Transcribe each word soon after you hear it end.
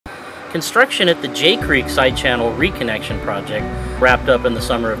Construction at the J Creek Side Channel Reconnection project wrapped up in the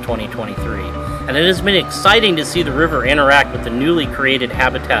summer of 2023, and it has been exciting to see the river interact with the newly created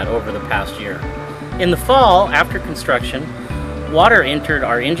habitat over the past year. In the fall, after construction, water entered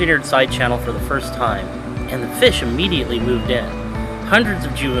our engineered side channel for the first time, and the fish immediately moved in. Hundreds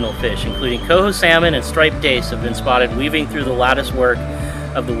of juvenile fish, including Coho salmon and striped dace, have been spotted weaving through the lattice work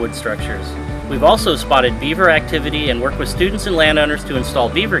of the wood structures. We've also spotted beaver activity and worked with students and landowners to install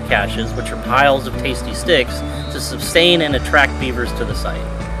beaver caches, which are piles of tasty sticks, to sustain and attract beavers to the site.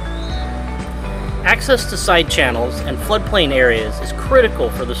 Access to side channels and floodplain areas is critical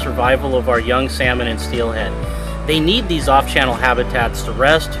for the survival of our young salmon and steelhead. They need these off-channel habitats to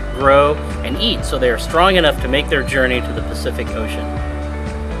rest, grow, and eat so they are strong enough to make their journey to the Pacific Ocean.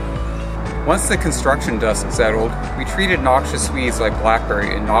 Once the construction dust settled, we treated noxious weeds like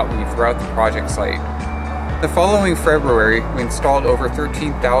blackberry and knotweed throughout the project site. The following February, we installed over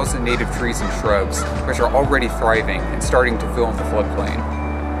 13,000 native trees and shrubs, which are already thriving and starting to fill in the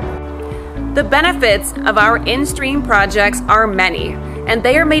floodplain. The benefits of our in-stream projects are many, and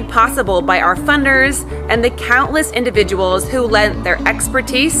they are made possible by our funders and the countless individuals who lent their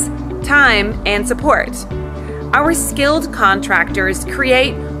expertise, time, and support. Our skilled contractors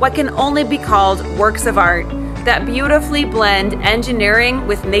create what can only be called works of art that beautifully blend engineering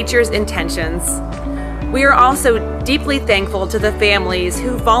with nature's intentions. We are also deeply thankful to the families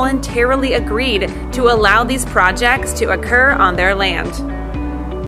who voluntarily agreed to allow these projects to occur on their land.